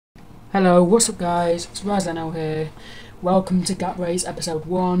Hello, what's up guys, it's Razano here. Welcome to Gap Race episode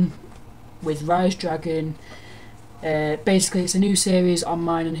 1 with Rise Dragon. Basically it's a new series on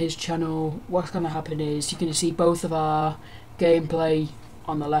mine and his channel. What's going to happen is you're going to see both of our gameplay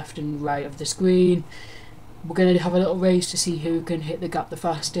on the left and right of the screen. We're going to have a little race to see who can hit the gap the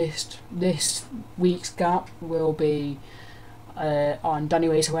fastest. This week's gap will be on Danny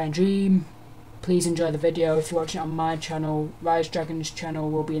Ray's Hawaiian Dream. Please enjoy the video. If you're watching it on my channel, Rise Dragon's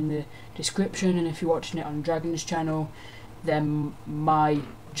channel will be in the description, and if you're watching it on Dragon's channel, then my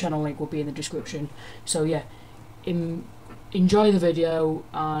channel link will be in the description. So yeah, enjoy the video,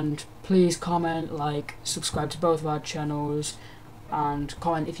 and please comment, like, subscribe to both of our channels, and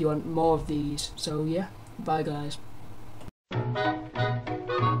comment if you want more of these. So yeah, bye guys.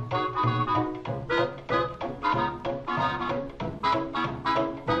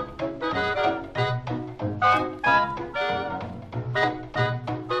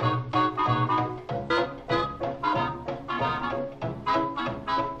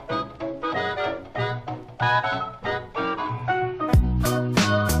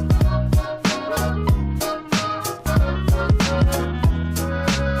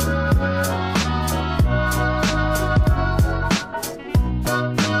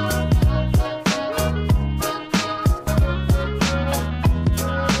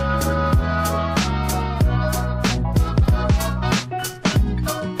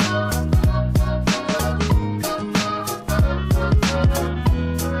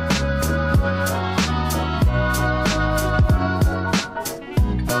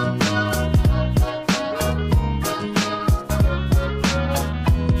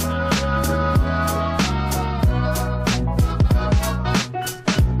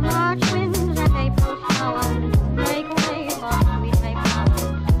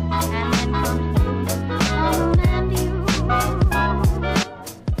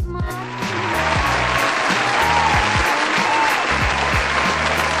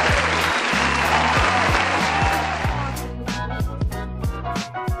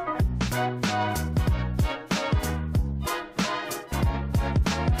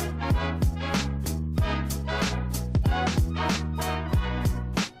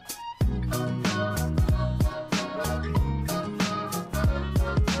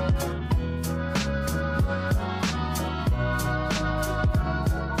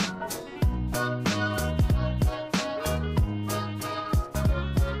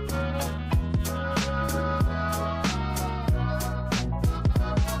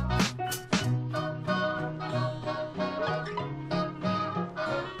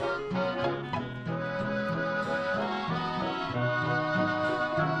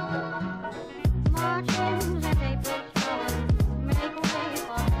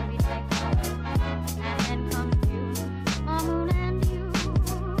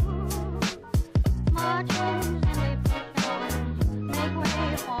 March